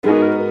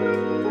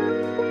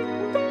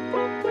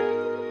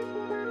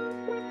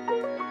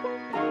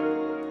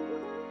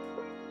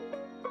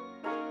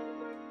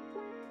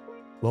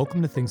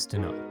Welcome to Things to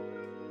Know.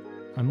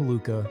 I'm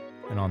Luca,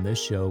 and on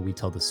this show, we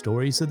tell the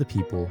stories of the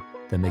people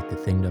that make the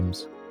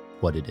Thingdoms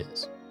what it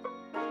is.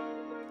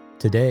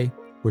 Today,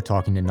 we're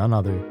talking to none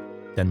other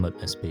than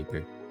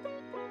Litmuspaper.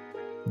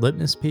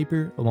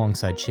 Litmuspaper,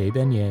 alongside Chez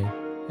Beignet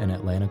and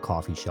Atlanta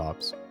Coffee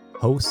Shops,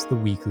 hosts the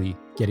weekly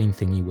Getting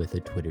Thingy With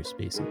It Twitter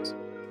Spaces.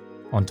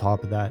 On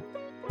top of that,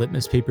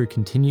 Litmuspaper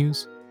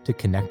continues to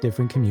connect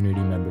different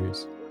community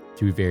members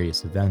through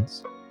various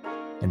events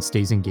and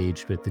stays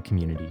engaged with the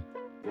community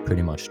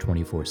pretty much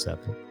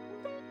 24/7.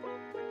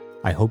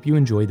 I hope you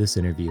enjoy this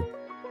interview,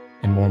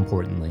 and more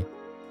importantly,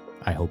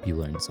 I hope you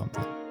learned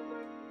something.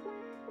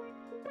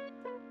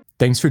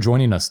 Thanks for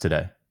joining us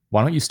today.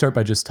 Why don't you start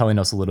by just telling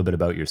us a little bit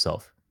about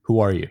yourself? Who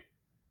are you?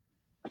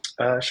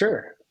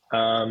 Sure.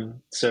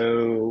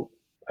 So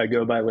I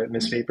go by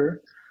Litmuspaper.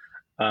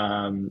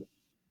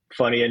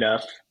 Funny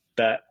enough,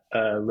 that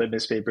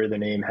Litmuspaper, the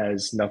name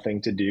has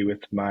nothing to do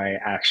with my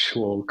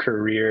actual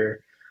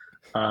career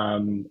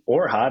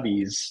or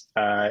hobbies.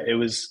 It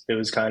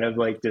was kind of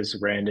like this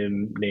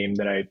random name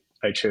that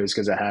I chose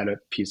because I had a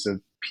piece of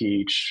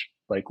PH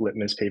like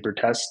litmus paper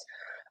test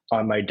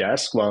on my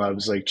desk while I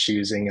was like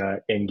choosing a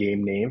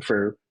in-game name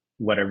for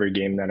whatever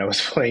game that I was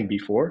playing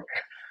before.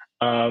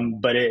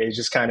 But it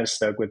just kind of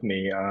stuck with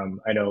me.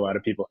 I know a lot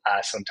of people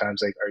ask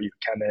sometimes, like, "Are you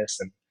a chemist?"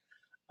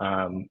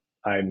 And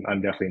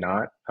I'm definitely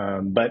not.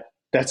 But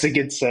that's a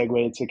good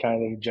segue to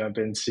kind of jump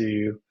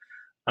into,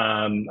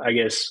 I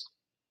guess,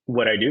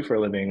 what I do for a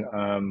living.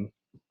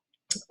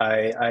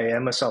 I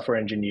am a software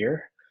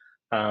engineer.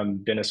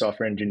 Been a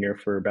software engineer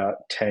for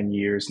about 10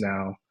 years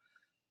now,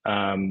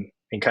 and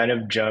kind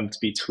of jumped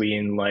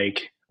between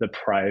like the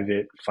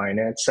private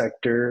finance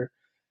sector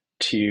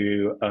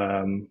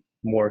to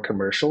more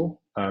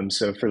commercial.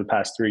 So for the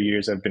past 3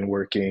 years, I've been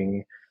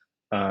working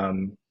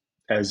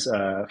as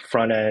a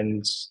front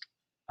end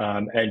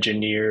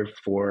engineer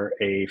for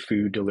a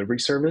food delivery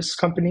service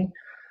company,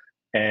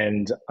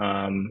 and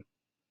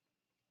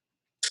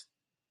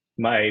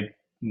my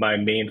my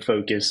main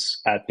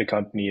focus at the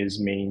company is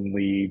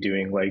mainly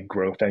doing like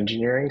growth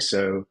engineering.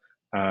 So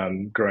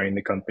growing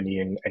the company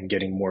and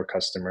getting more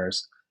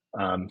customers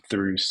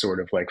through sort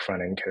of like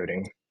front end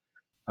coding.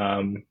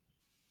 Um,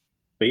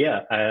 but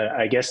yeah,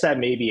 I guess that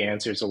maybe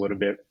answers a little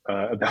bit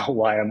about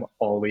why I'm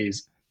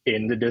always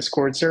in the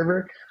Discord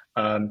server.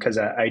 Because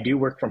I do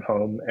work from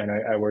home and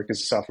I work as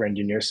a software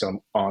engineer, so I'm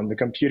on the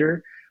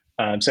computer.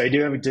 So I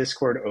do have a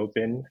Discord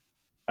open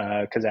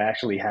because I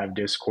actually have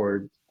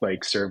Discord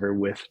like server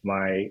with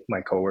my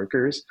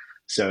coworkers.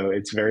 So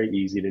it's very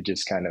easy to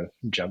just kind of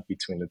jump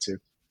between the two.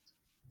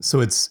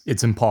 So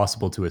it's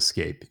impossible to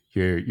escape.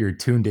 You're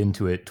tuned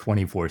into it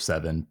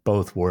 24/7,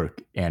 both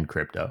work and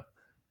crypto.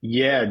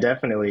 Yeah,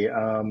 definitely.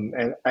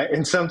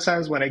 And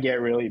sometimes when I get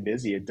really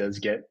busy, it does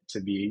get to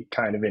be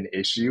kind of an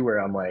issue where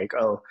I'm like,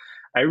 oh,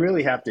 I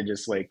really have to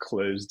just like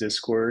close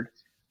Discord,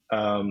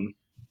 um,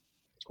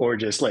 or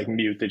just like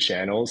mute the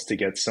channels to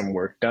get some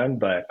work done.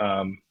 But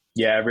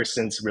yeah, ever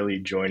since really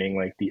joining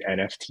like the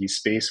NFT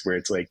space where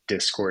it's like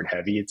Discord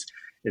heavy,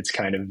 it's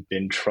kind of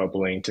been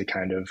troubling to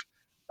kind of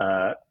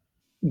uh,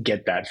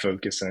 get that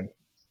focus in.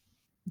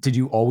 Did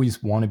you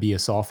always want to be a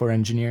software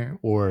engineer,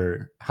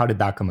 or how did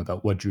that come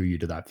about? What drew you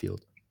to that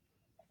field?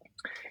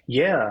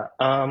 Yeah.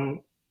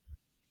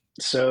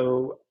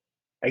 So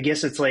I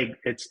guess it's like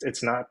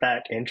it's not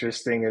that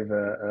interesting of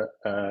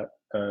a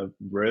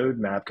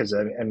roadmap because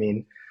I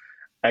mean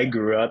I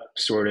grew up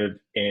sort of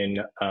in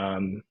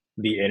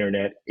the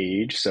internet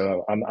age,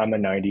 so I'm a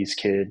 '90s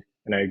kid,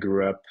 and I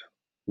grew up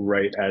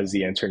right as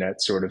the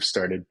internet sort of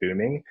started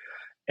booming,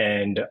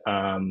 and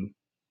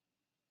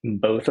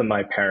both of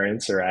my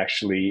parents are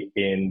actually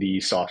in the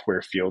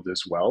software field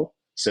as well.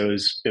 So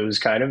it was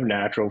kind of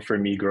natural for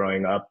me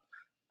growing up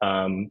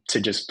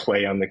to just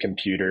play on the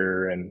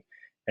computer,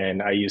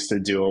 and I used to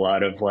do a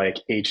lot of like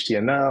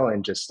HTML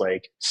and just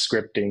like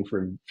scripting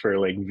for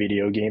like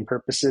video game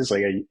purposes.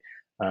 Like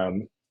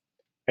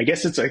I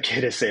guess it's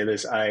okay to say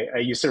this. I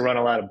used to run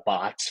a lot of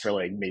bots for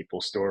like Maple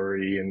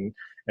Story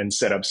and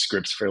set up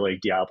scripts for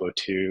like Diablo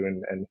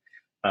 2 and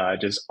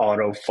just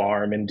auto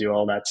farm and do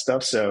all that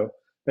stuff. So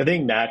I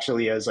think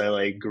naturally as I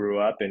like grew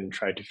up and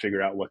tried to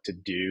figure out what to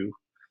do,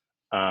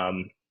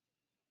 um,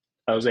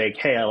 I was like,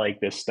 hey, I like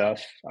this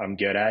stuff. I'm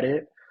good at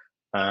it.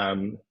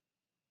 Um,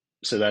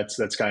 so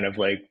that's kind of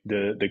like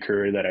the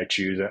career that I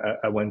choose.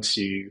 I went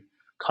to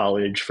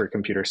college for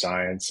computer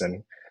science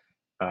and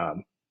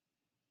um,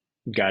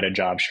 got a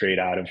job straight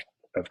out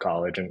of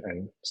college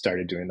and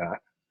started doing that.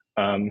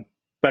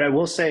 But I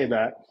will say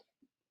that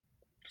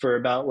for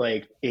about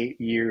like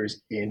 8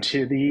 years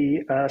into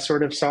the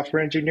sort of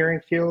software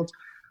engineering field,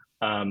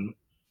 um,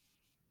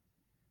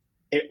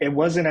 it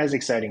wasn't as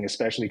exciting,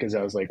 especially because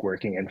I was like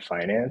working in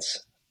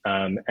finance.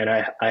 And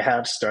I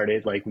have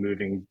started like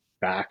moving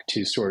back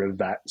to sort of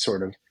that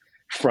sort of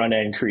front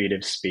end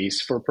creative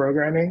space for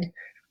programming.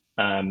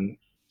 Um,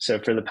 so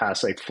for the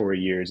past like 4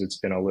 years, it's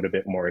been a little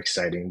bit more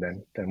exciting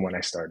than when I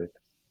started.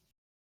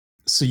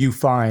 So you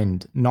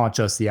find not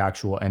just the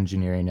actual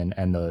engineering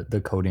and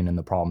the coding and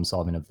the problem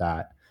solving of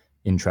that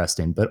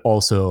interesting, but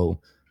also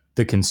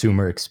the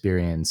consumer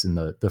experience and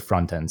the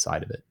front end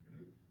side of it.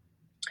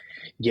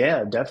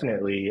 Yeah,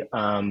 definitely.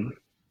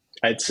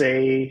 I'd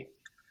say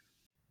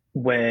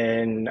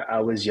when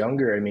I was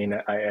younger, I mean,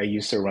 I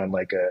used to run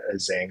like a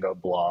Zanga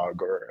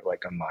blog or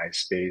like a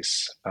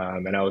MySpace,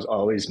 and I was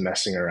always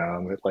messing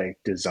around with like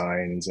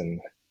designs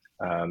and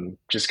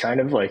just kind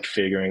of like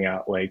figuring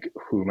out like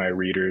who my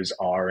readers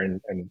are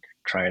and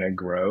trying to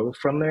grow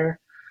from there.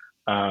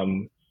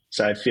 Um,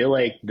 so I feel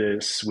like the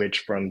switch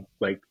from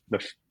like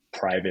the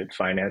private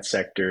finance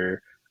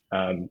sector,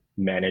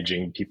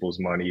 managing people's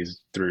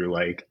monies through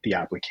like the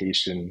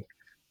application,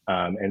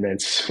 and then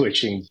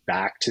switching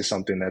back to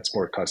something that's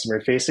more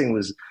customer facing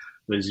was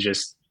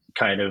just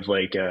kind of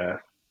like a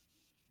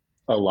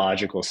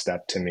logical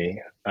step to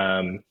me.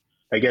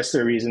 I guess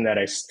the reason that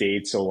I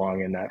stayed so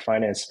long in that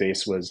finance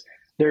space was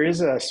there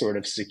is a sort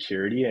of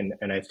security,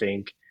 and I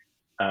think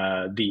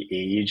the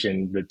age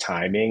and the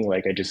timing,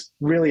 like I just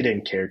really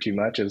didn't care too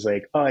much. It was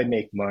like, oh, I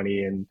make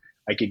money and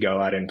I could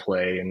go out and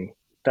play, and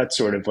that's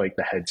sort of like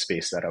the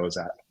headspace that I was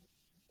at.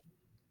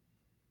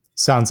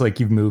 Sounds like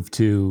you've moved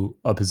to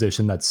a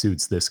position that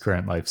suits this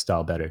current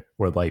lifestyle better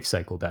or life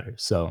cycle better.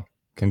 So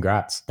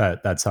congrats.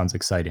 That sounds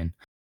exciting.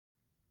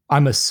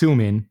 I'm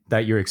assuming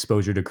that your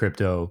exposure to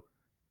crypto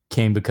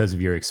came because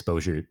of your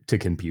exposure to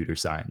computer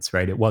science,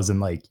 right? It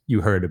wasn't like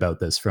you heard about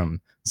this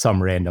from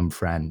some random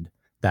friend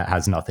that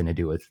has nothing to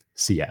do with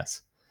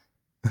CS.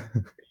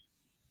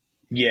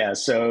 Yeah,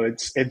 so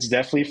it's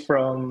definitely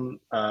from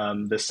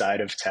the side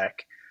of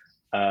tech.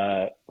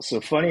 So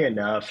funny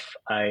enough,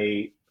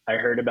 I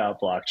heard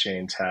about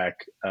blockchain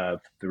tech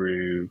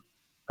through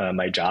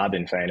my job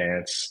in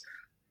finance,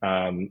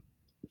 um,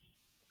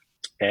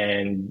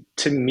 and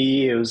to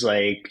me, it was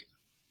like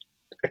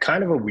a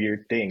kind of a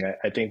weird thing.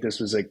 I think this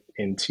was like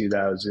in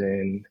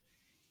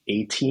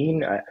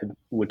 2018,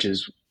 which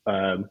is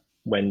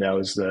when that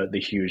was the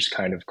huge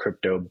kind of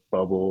crypto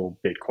bubble,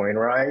 Bitcoin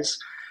rise.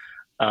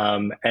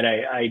 And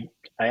I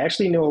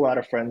actually knew a lot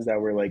of friends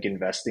that were like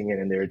investing in,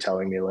 and they were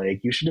telling me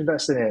like you should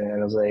invest in it,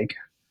 and I was like,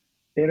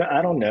 you know,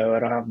 I don't know, I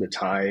don't have the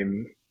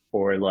time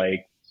or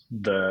like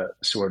the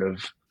sort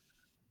of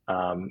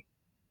um,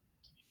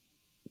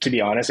 to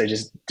be honest, I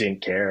just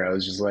didn't care. I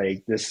was just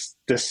like, this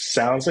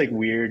sounds like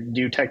weird.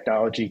 New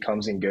technology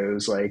comes and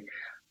goes. Like,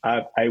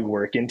 I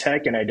work in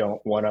tech, and I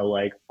don't want to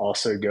like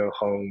also go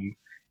home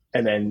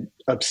and then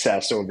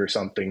obsess over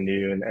something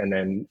new, and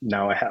then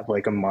now I have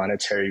like a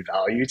monetary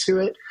value to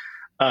it.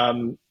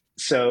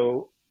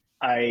 So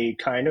I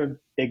kind of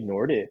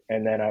ignored it,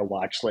 and then I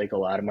watched like a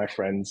lot of my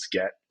friends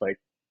get like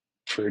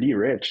pretty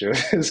rich.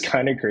 It was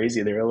kind of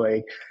crazy. They were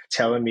like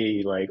telling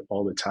me like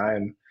all the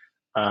time.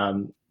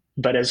 Um,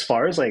 but as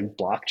far as like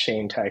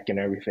blockchain tech and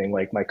everything,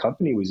 like my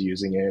company was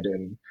using it,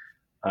 and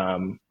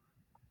um,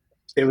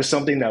 it was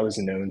something that was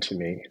known to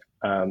me.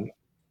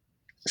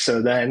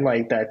 So then,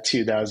 like that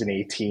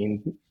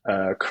 2018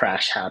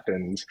 crash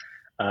happened,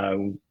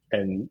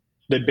 and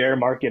the bear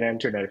market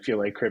entered. I feel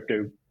like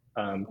crypto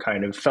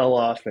kind of fell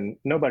off, and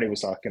nobody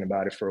was talking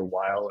about it for a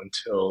while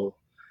until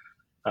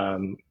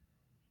um,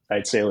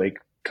 I'd say like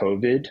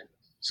COVID,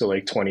 so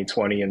like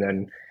 2020, and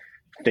then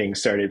things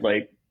started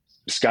like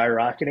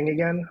skyrocketing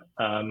again.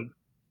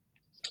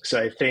 So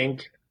I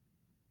think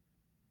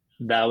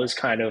that was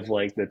kind of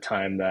like the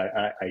time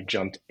that I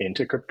jumped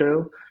into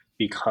crypto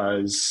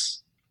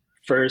because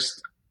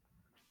first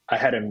I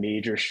had a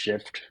major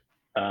shift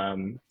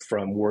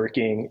from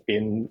working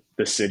in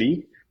the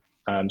city.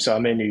 So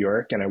I'm in New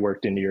York and I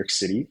worked in New York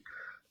City.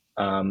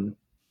 Um,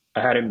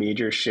 I had a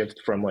major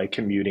shift from like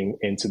commuting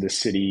into the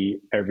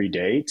city every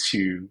day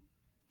to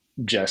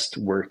just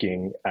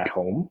working at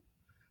home.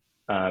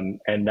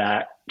 And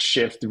that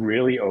shift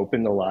really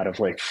opened a lot of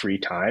like free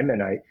time.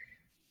 And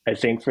I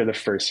think for the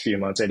first few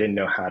months, I didn't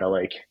know how to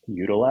like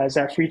utilize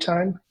that free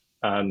time.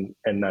 And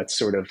that's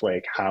sort of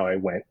like how I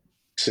went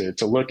to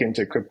look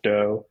into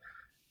crypto.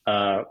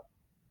 Uh,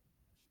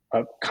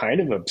 I'm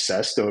kind of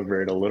obsessed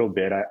over it a little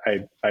bit.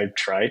 I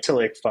tried to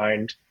like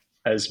find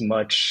as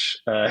much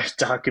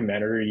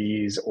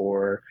documentaries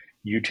or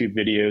YouTube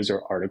videos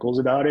or articles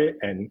about it,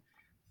 and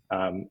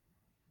um,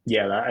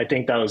 yeah, I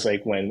think that was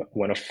like when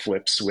a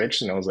flip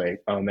switched, and I was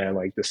like, oh man,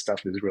 like this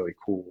stuff is really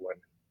cool,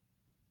 and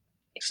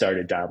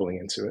started dabbling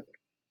into it.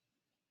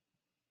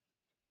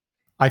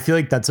 I feel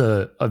like that's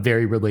a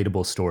very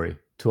relatable story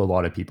to a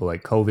lot of people.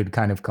 Like COVID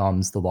kind of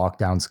comes, the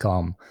lockdowns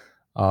come,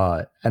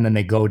 and then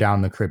they go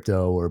down the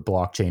crypto or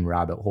blockchain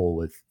rabbit hole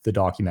with the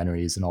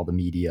documentaries and all the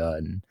media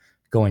and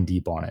going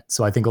deep on it.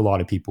 So I think a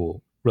lot of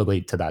people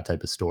relate to that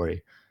type of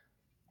story.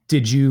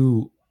 Did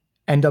you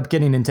end up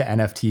getting into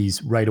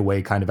NFTs right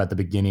away, kind of at the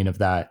beginning of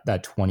that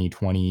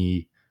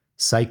 2020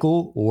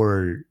 cycle,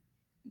 or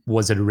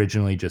was it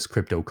originally just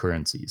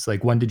cryptocurrencies?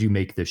 Like when did you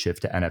make the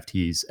shift to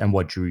NFTs and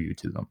what drew you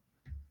to them?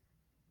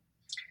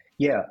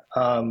 Yeah.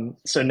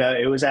 So no,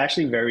 it was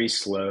actually very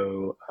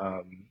slow,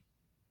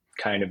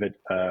 kind of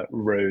a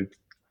road,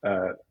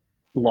 uh,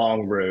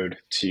 long road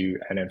to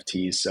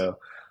NFTs. So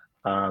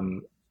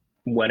um,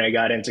 when I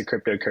got into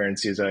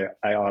cryptocurrencies,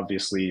 I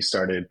obviously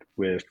started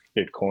with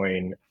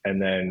Bitcoin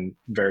and then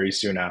very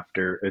soon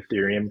after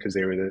Ethereum because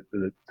they were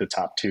the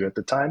top two at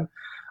the time.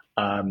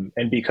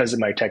 And because of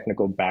my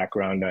technical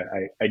background,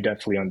 I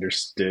definitely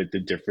understood the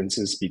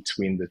differences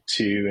between the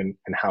two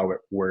and how it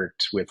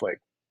worked with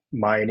like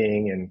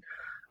mining and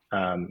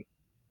um,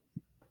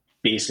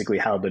 basically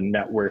how the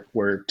network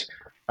worked.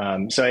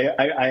 So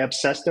I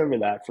obsessed over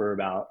that for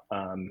about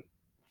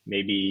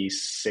maybe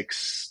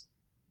 6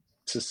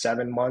 to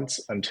 7 months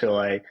until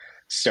I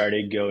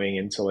started going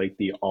into like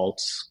the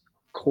alts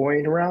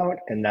coin route.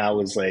 And that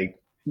was like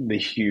the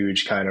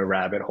huge kind of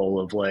rabbit hole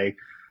of like,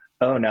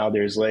 oh, now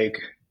there's like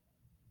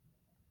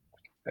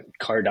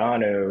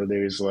Cardano,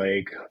 there's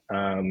like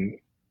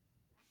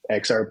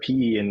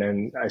XRP. And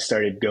then I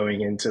started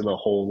going into the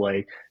whole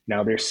like,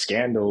 now there's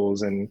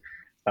scandals and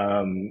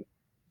um,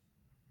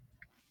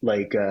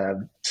 like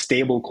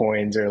stable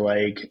coins are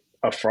like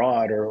a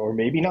fraud or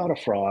maybe not a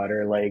fraud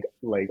or like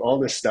all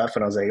this stuff.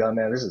 And I was like, oh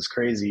man, this is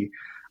crazy.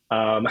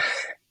 Um,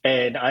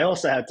 and I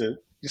also had to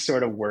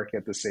sort of work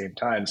at the same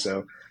time.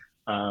 So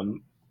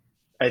um,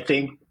 I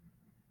think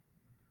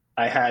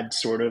I had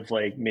sort of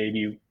like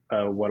maybe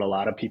what a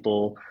lot of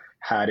people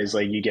had is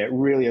like you get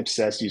really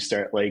obsessed, you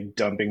start like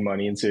dumping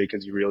money into it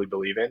because you really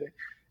believe in it,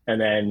 and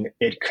then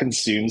it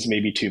consumes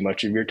maybe too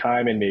much of your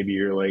time, and maybe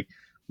you're like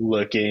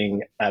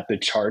looking at the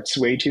charts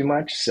way too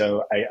much.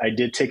 So I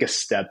did take a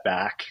step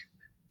back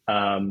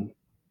um,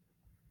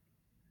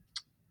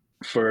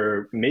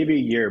 for maybe a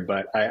year,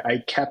 but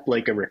I kept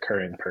like a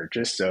recurring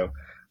purchase. So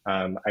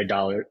I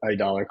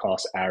dollar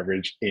cost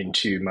average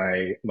into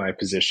my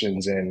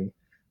positions in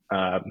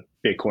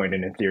Bitcoin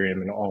and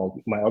Ethereum and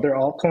all my other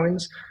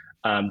altcoins.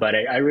 But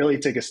I really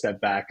took a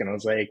step back and I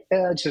was like,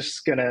 it's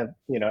just gonna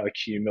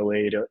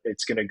accumulate.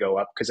 It's gonna go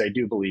up because I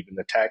do believe in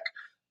the tech,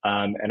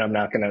 and I'm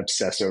not gonna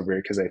obsess over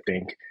it because I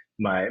think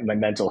my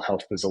mental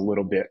health was a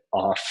little bit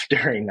off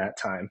during that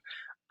time.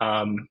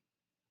 Um,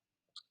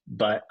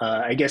 but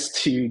I guess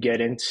to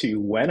get into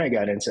when I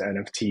got into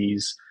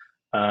NFTs,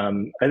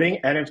 I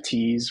think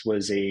NFTs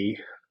was a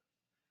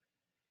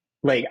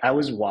like I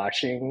was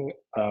watching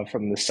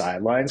from the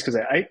sidelines because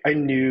I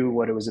knew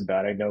what it was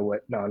about. I know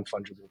what non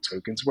fungible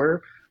tokens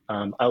were.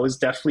 I was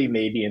definitely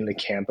maybe in the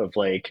camp of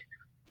like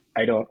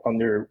I don't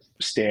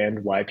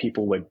understand why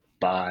people would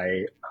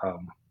buy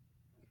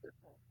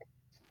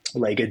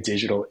like a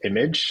digital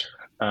image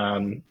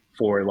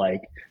for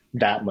like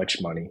that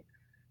much money.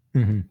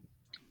 Hmm.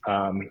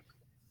 Um,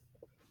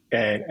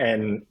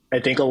 and I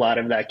think a lot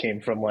of that came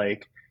from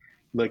like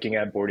looking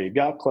at Bored Ape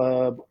Yacht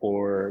Club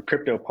or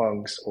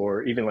CryptoPunks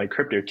or even like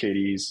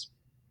CryptoKitties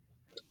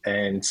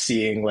and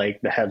seeing like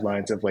the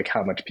headlines of like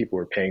how much people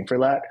were paying for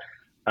that.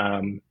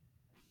 Um,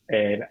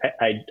 and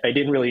I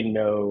didn't really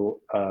know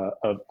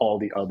of all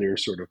the other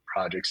sort of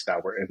projects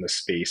that were in the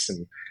space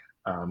and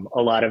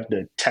a lot of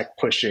the tech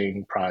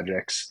pushing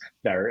projects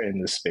that are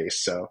in the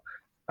space. So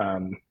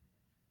um,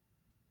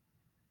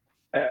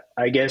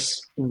 I guess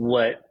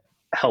what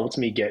helped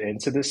me get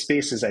into this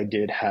space is I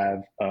did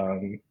have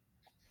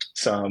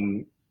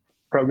some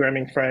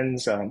programming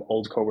friends,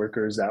 old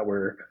coworkers that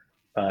were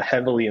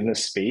heavily in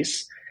this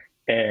space.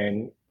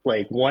 And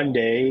like one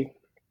day,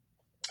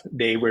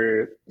 they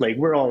were like,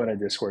 we're all in a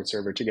Discord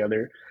server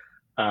together.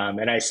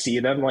 And I see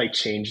them like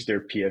change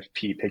their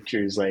PFP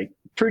pictures like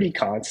pretty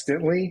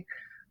constantly.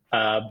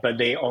 But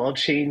they all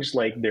changed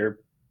like their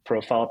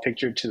profile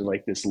picture to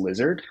like this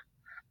lizard.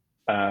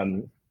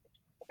 Um,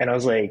 and I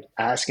was like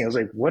asking, I was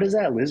like, what is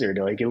that lizard?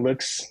 Like, it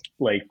looks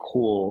like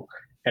cool.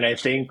 And I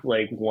think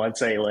like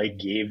once I like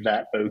gave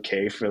that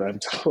okay for them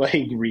to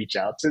like reach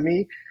out to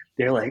me,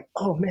 they're like,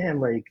 oh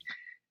man, like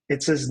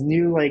it's this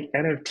new like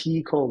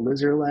NFT called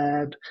Lizard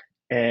Lab.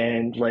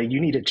 And like you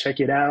need to check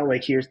it out.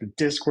 Like here's the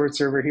Discord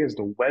server, here's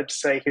the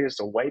website, here's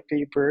the white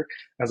paper.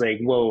 I was like,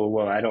 whoa, whoa,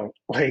 whoa, I don't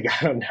like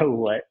I don't know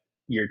what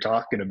you're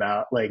talking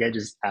about. Like I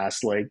just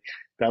asked like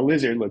that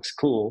lizard looks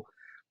cool.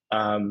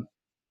 Um,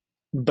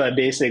 but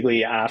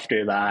basically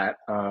after that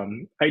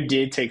I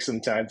did take some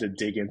time to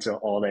dig into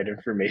all that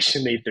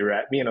information they threw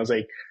at me and I was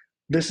like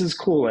this is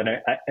cool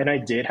and I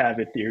did have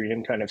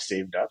ethereum kind of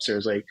saved up so I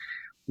was like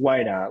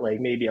why not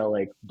like maybe I'll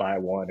like buy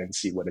one and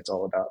see what it's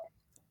all about.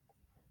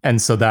 And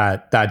so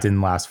that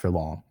didn't last for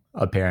long,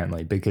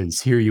 apparently,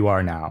 because here you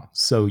are now.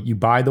 So you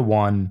buy the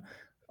one,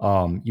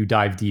 you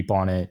dive deep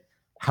on it.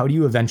 How do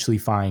you eventually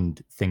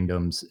find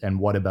Thingdoms, and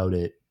what about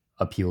it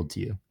appealed to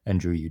you and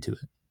drew you to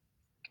it?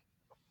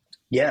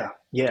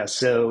 Yeah,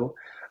 so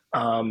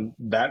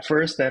that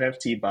first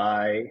nft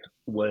buy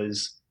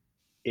was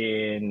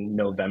in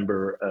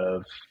november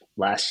of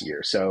last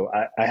year so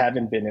I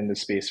haven't been in the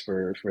space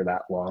for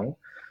that long.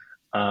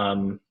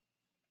 um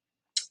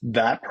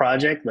that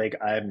project, like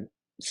I'm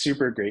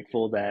super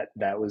grateful that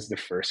that was the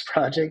first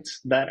project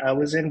that I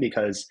was in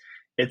because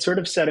it sort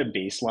of set a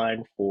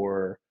baseline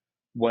for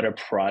what a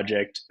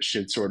project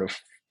should sort of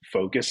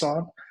focus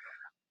on.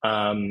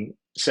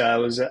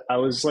 So I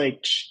was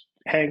like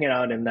hanging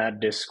out in that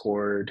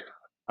Discord.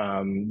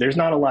 There's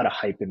not a lot of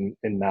hype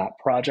in that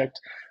project.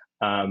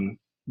 Um,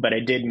 but I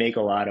did make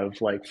a lot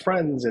of like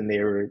friends, and they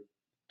were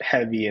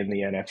heavy in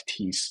the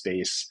NFT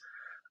space.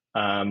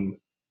 Um,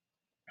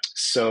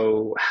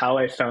 so how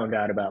I found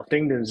out about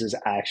Thingdoms is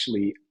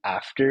actually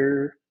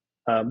after,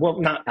 well,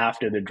 not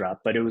after the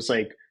drop, but it was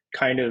like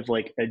kind of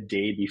like a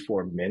day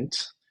before mint.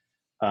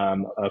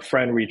 A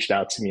friend reached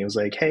out to me. It was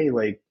like, "Hey,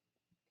 like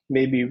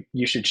maybe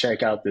you should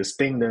check out this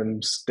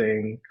Thingdoms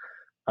thing.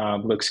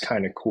 Looks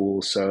kind of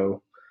cool."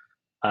 So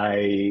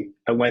I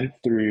went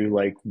through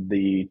like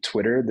the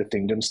Twitter, the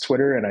Thingdoms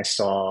Twitter, and I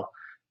saw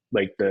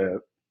like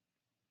the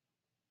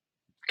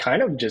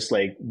kind of just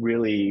like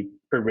really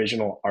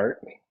original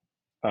art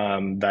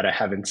that I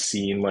haven't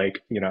seen.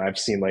 Like, I've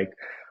seen like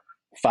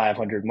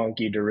 500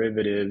 monkey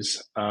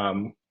derivatives,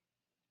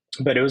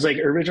 but it was like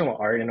original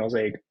art, and I was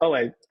like, oh,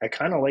 I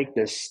kind of like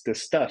this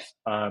stuff.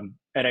 And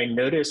I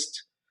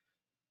noticed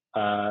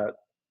uh,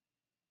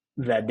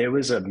 that there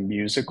was a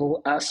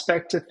musical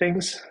aspect to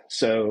things.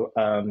 So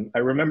I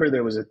remember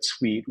there was a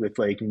tweet with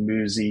like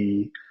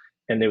Muzi,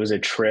 and there was a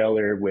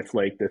trailer with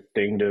like the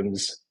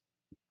Thingdoms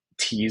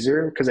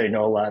teaser, because I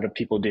know a lot of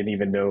people didn't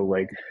even know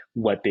like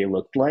what they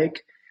looked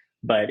like,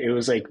 but it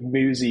was like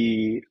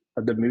Muzi,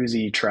 the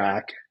Muzi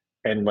track,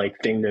 and like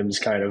Thingdoms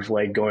kind of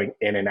like going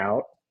in and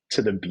out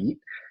to the beat,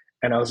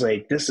 and I was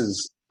like, this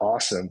is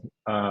awesome.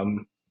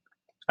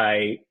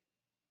 I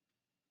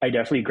I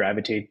definitely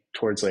gravitate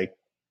towards like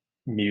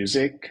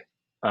music.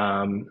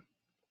 Um,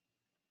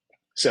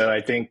 so I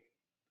think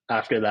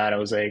after that, I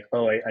was like,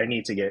 oh, I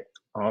need to get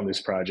on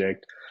this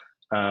project.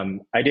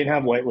 I didn't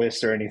have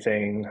whitelist or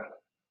anything,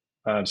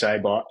 so I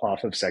bought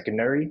off of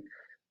secondary.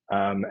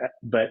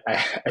 But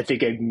I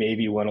think I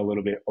maybe went a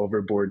little bit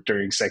overboard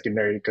during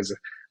secondary, because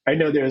I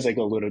know there was like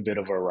a little bit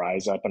of a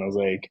rise up, and I was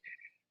like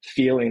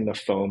feeling the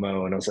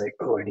FOMO, and I was like,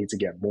 oh, I need to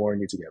get more, I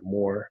need to get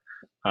more.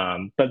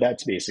 But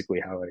that's basically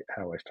how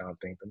I found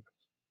things.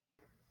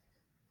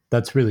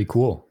 That's really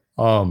cool.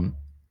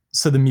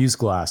 So the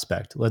musical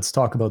aspect, let's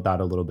talk about that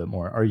a little bit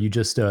more. Are you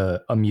just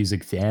a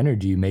music fan or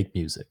do you make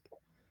music?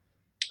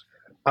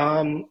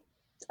 Um,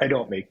 I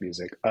don't make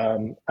music.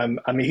 I'm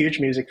a huge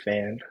music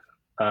fan,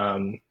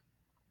 um,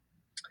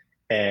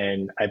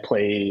 and I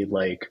play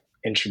like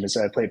instruments.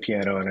 I play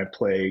piano and I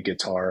play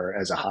guitar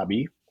as a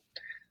hobby.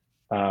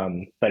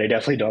 But I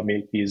definitely don't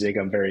make music.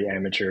 I'm very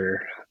amateur.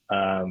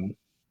 Um,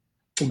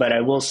 but I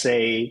will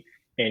say,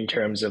 in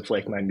terms of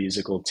like my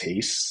musical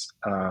tastes,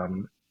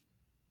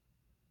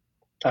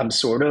 I'm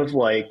sort of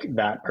like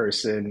that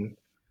person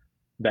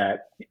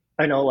that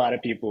I know a lot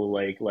of people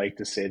like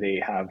to say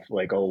they have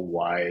like a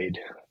wide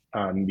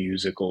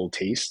musical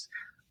taste,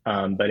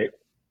 but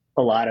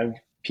a lot of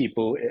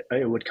people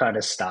it would kind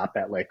of stop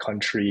at like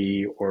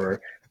country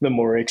or the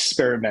more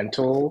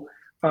experimental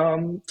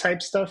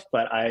type stuff.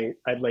 But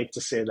I'd like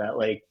to say that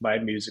like my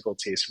musical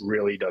taste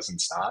really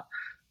doesn't stop.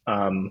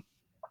 Um,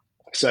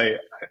 so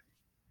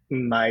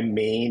my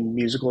main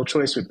musical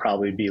choice would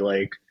probably be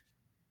like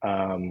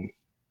um,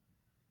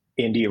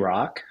 indie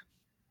rock,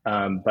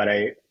 but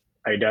I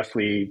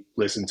definitely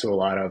listen to a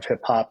lot of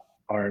hip hop,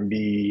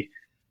 R&B,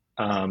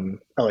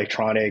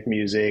 electronic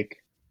music,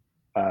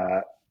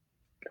 uh,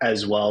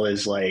 as well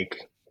as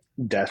like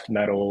death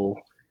metal.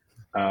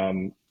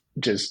 Um,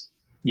 just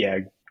yeah,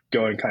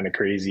 going kind of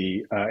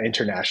crazy.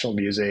 International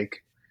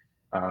music.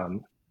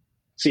 Um,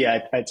 so yeah,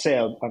 I'd say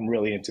I'm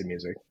really into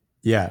music.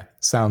 Yeah,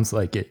 sounds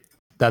like it.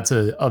 That's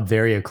a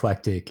very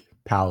eclectic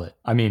palette.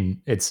 I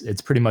mean, it's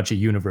pretty much a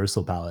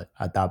universal palette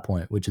at that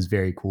point, which is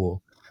very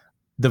cool.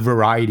 The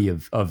variety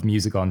of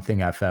music on Thing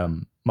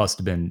FM must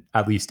have been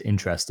at least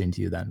interesting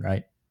to you then,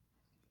 right?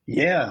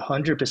 Yeah,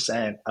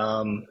 100%.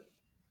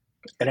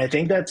 And I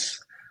think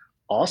that's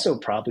also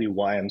probably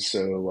why I'm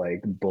so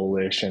like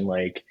bullish and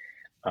like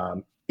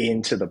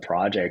into the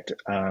project.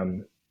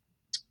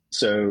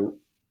 So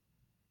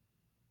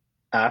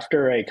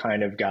after I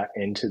kind of got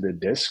into the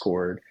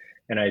Discord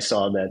and I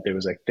saw that there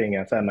was like Thing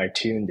FM, I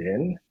tuned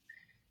in,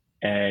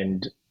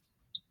 and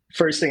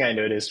first thing I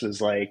noticed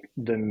was like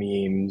the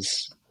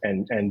memes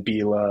and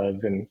Be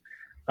Love, and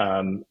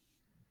um,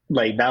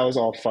 like that was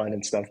all fun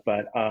and stuff.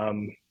 But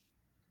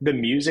the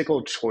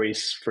musical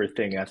choice for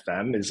Thing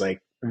FM is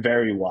like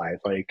very wide.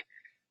 Like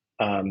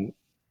um,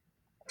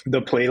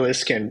 the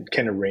playlist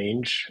can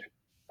range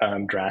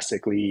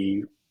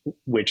drastically,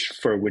 which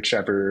for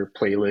whichever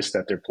playlist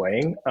that they're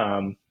playing.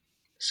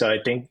 So I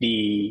think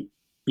the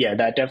yeah,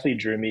 that definitely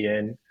drew me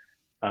in.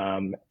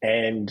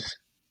 And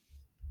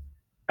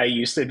I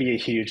used to be a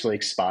huge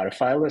like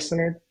Spotify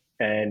listener,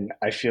 and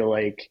I feel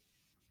like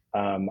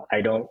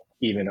I don't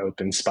even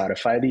open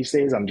Spotify these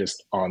days. I'm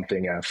just on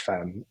Thing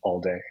FM all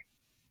day.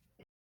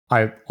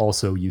 I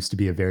also used to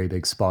be a very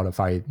big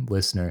Spotify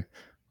listener,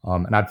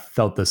 and I've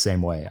felt the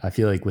same way. I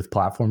feel like with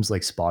platforms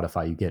like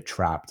Spotify, you get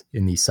trapped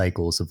in these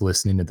cycles of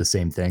listening to the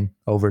same thing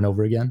over and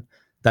over again.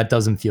 That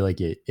doesn't feel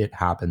like it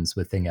happens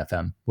with Thing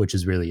FM, which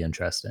is really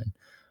interesting.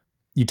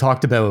 You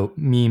talked about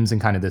memes and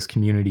kind of this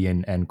community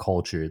and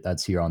culture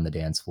that's here on the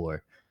dance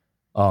floor.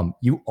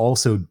 You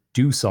also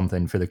do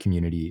something for the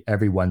community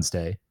every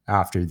Wednesday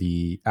after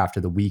the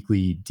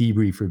weekly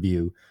debrief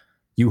review.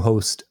 you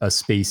host a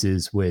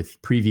spaces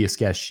with previous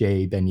guest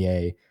Shay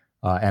Beignet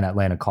and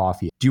Atlanta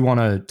Coffee. Do you want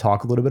to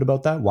talk a little bit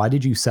about that? Why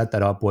did you set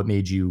that up? What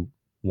made you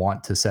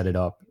want to set it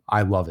up?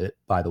 I love it,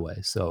 by the way.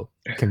 So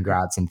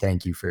congrats and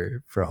thank you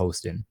for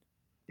hosting.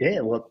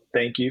 Yeah, well,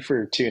 thank you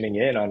for tuning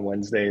in on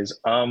Wednesdays.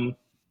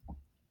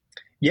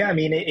 Yeah, I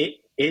mean,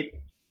 it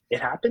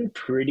happened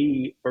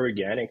pretty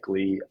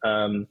organically.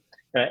 I'm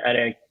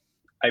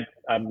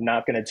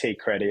not going to take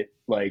credit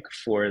like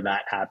for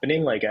that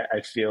happening. Like,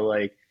 I feel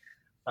like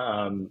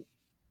um,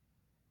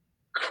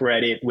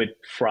 credit would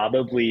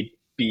probably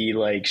be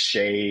like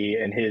Shay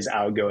and his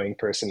outgoing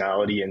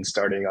personality and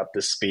starting up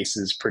the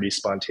spaces pretty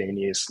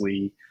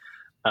spontaneously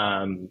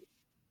um,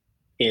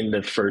 in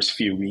the first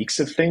few weeks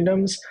of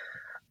Thingdoms.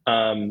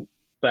 Um,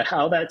 but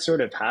how that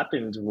sort of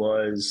happened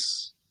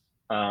was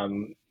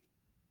um,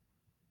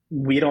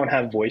 we don't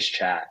have voice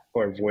chat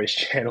or voice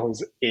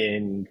channels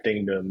in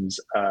Thingdom's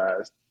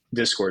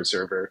Discord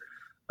server.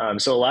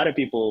 So a lot of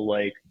people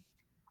like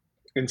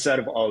instead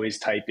of always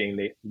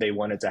typing, they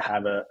wanted to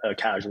have a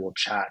casual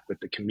chat with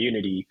the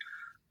community.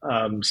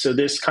 So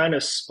this kind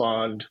of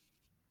spawned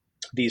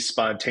these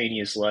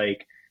spontaneous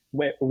like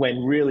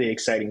when really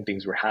exciting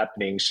things were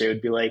happening. Shay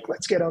would be like,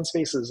 "Let's get on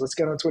Spaces. Let's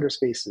get on Twitter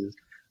Spaces."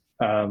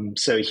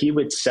 So he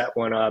would set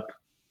one up,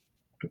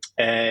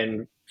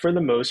 and for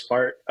the most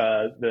part,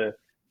 the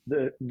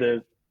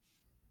the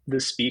the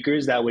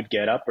speakers that would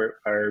get up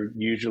are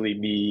usually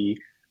me,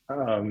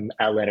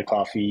 Atlanta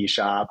Coffee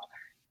Shop,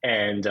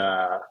 and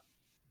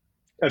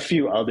a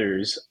few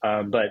others.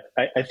 But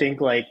I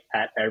think like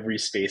at every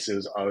space it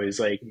was always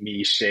like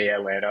me, Shay,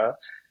 Atlanta.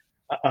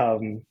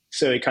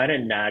 So it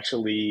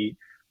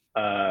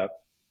uh,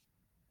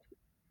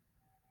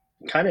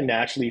 kind of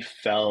naturally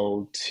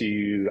fell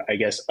to I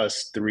guess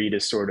us three to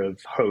sort of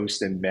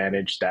host and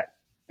manage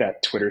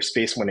that Twitter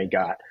space when it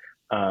got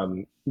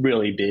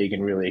really big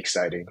and really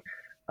exciting.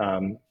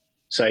 Um,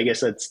 so I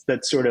guess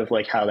that's sort of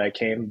like how that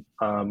came.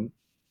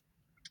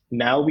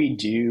 Now we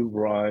do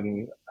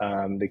run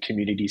the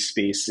community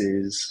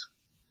spaces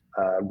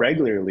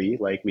regularly.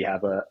 Like we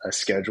have a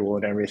schedule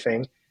and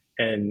everything,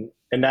 and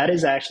that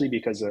is actually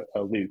because of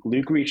Luke.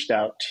 Luke reached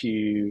out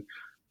to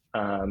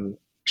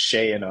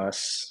Shay and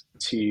us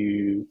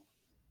to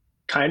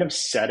kind of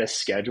set a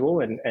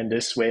schedule, and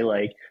this way,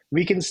 like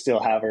we can still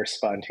have our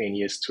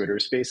spontaneous Twitter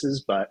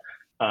spaces, but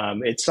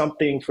it's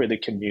something for the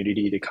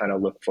community to kind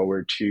of look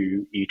forward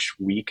to each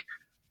week.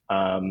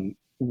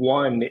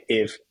 One,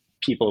 if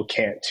people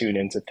can't tune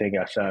into Thing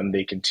FM,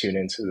 they can tune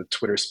into the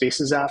Twitter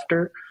spaces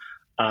after,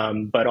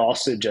 but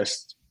also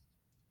just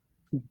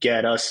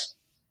get us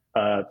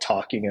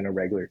talking in a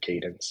regular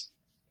cadence.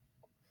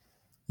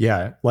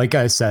 Yeah, like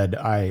I said,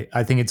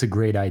 I think it's a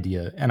great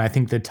idea, and I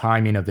think the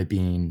timing of it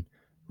being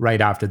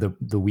right after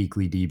the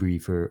weekly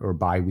debrief or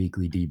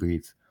biweekly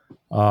debrief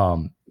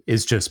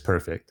is just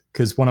perfect.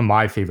 Because one of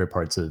my favorite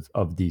parts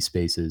of these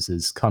spaces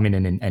is coming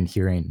in and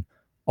hearing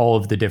all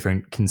of the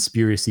different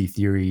conspiracy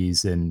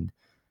theories and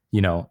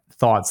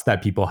thoughts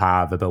that people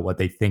have about what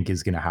they think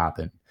is going to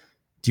happen.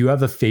 Do you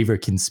have a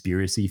favorite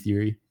conspiracy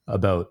theory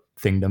about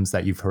Thingdoms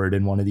that you've heard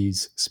in one of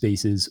these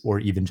spaces or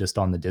even just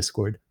on the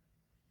Discord?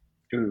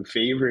 Ooh,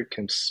 favorite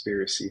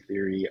conspiracy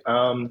theory.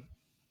 I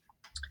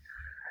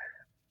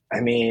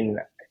mean,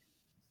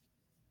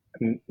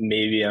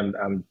 maybe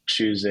I'm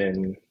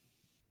choosing.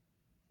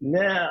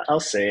 Nah, I'll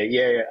say it.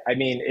 Yeah, yeah. I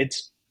mean,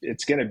 it's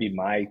gonna be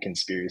my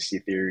conspiracy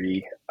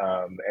theory,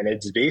 and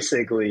it's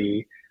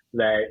basically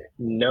that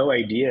No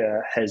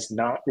Idea has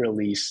not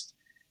released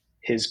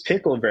his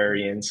pickle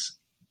variants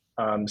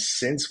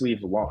since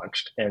we've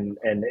launched, and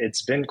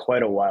it's been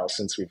quite a while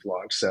since we've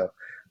launched. So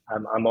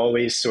I'm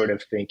always sort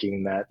of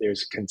thinking that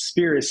there's a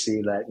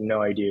conspiracy that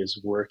No Idea is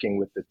working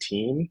with the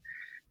team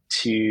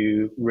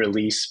to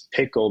release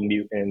pickle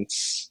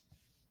mutants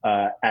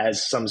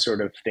as some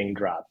sort of thing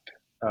drop.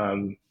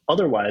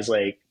 Otherwise,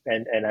 like,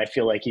 and I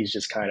feel like he's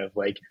just kind of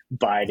like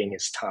biding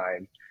his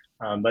time.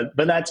 But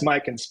that's my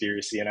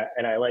conspiracy,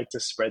 and I like to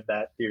spread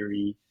that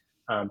theory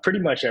pretty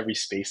much every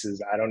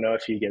spaces. I don't know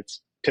if he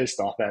gets pissed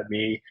off at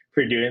me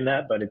for doing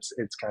that, but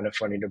it's kind of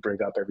funny to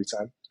bring up every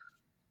time.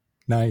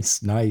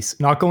 Nice, nice.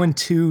 Not going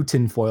too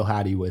tinfoil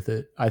hatty with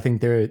it. I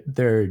think there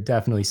are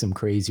definitely some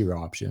crazier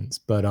options,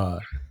 but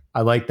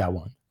I like that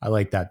one. I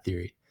like that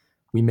theory.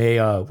 We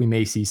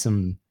may see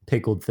some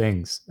pickled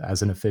things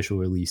as an official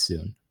release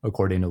soon,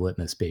 according to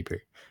Litmuspaper.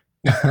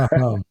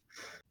 um,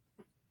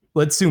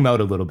 let's zoom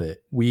out a little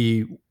bit.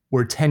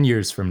 We're 10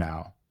 years from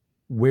now.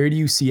 Where do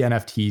you see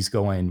NFTs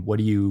going? What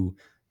do you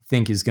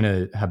think is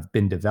going to have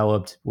been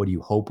developed? What do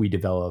you hope we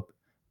develop?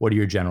 What are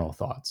your general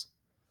thoughts?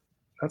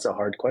 That's a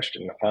hard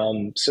question.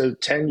 So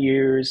 10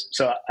 years.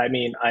 So I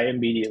mean, I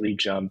immediately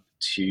jump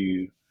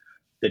to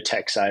the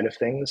tech side of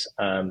things.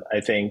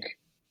 I think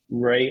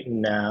right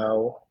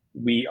now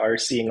we are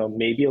seeing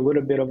maybe a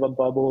little bit of a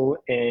bubble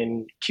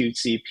in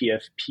cutesy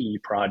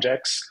PFP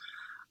projects.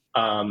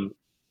 Um,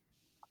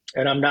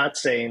 and I'm not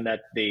saying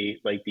that they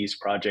like these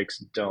projects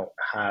don't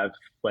have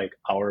like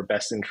our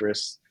best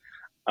interests,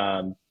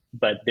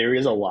 but there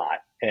is a lot,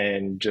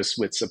 and just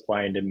with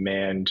supply and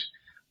demand,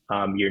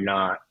 you're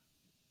not,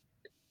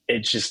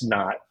 it's just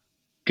not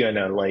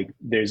gonna like,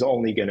 there's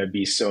only gonna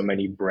be so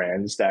many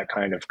brands that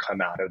kind of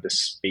come out of the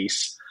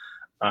space.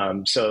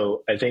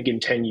 So I think in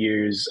 10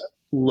 years,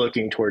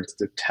 looking towards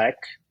the tech,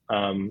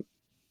 um,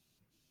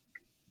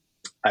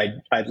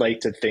 I'd like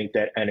to think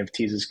that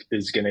NFTs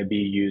is going to be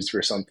used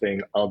for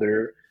something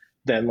other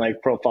than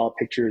like profile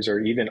pictures or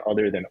even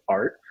other than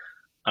art.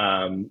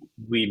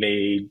 We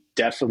may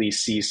definitely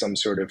see some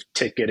sort of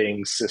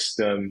ticketing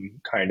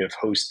system kind of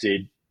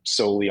hosted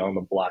solely on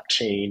the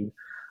blockchain.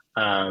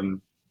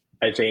 Um,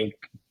 I think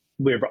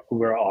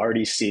we're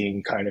already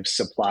seeing kind of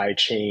supply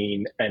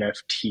chain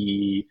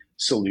NFT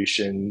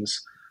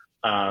solutions,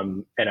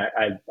 and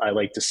I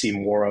like to see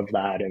more of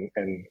that,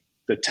 and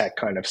the tech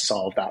kind of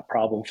solve that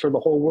problem for the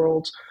whole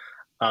world.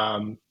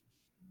 Um,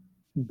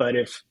 but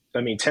if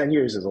I mean, 10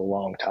 years is a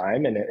long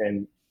time,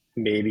 and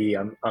maybe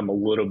I'm a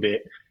little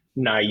bit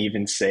naive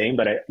in saying,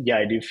 but yeah,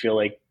 I do feel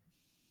like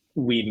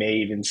we may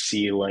even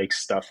see like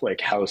stuff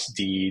like house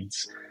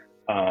deeds,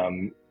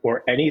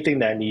 or anything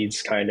that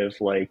needs kind of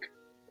like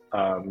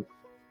um,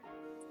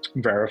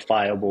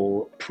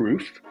 verifiable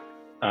proof.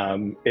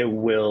 It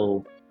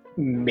will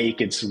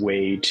make its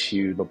way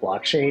to the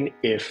blockchain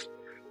if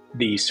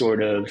the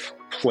sort of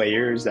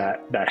players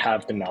that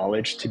have the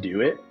knowledge to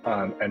do it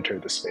enter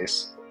the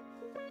space.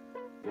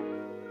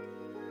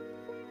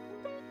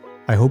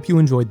 I hope you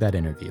enjoyed that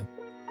interview.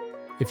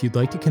 If you'd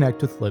like to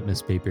connect with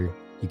Litmuspaper,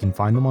 you can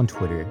find them on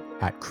Twitter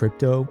at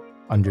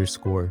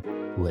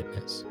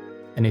crypto_litmus.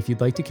 And if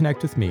you'd like to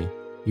connect with me,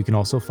 you can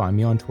also find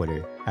me on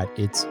Twitter at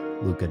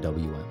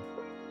itsLucaWM.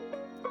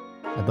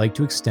 I'd like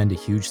to extend a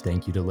huge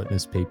thank you to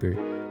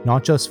Litmuspaper,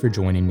 not just for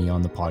joining me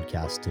on the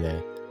podcast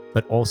today,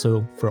 but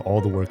also for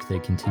all the work they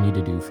continue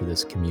to do for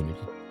this community.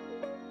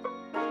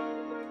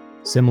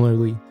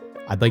 Similarly,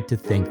 I'd like to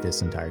thank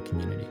this entire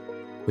community.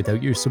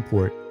 Without your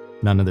support,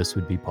 none of this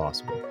would be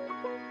possible.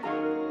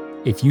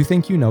 If you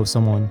think you know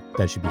someone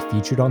that should be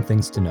featured on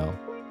Things to Know,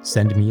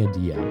 send me a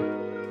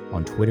DM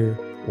on Twitter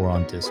or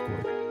on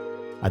Discord.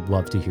 I'd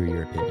love to hear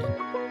your opinion.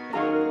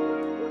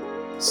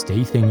 Stay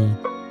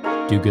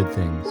thingy, do good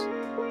things,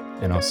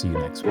 and I'll see you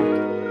next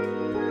week.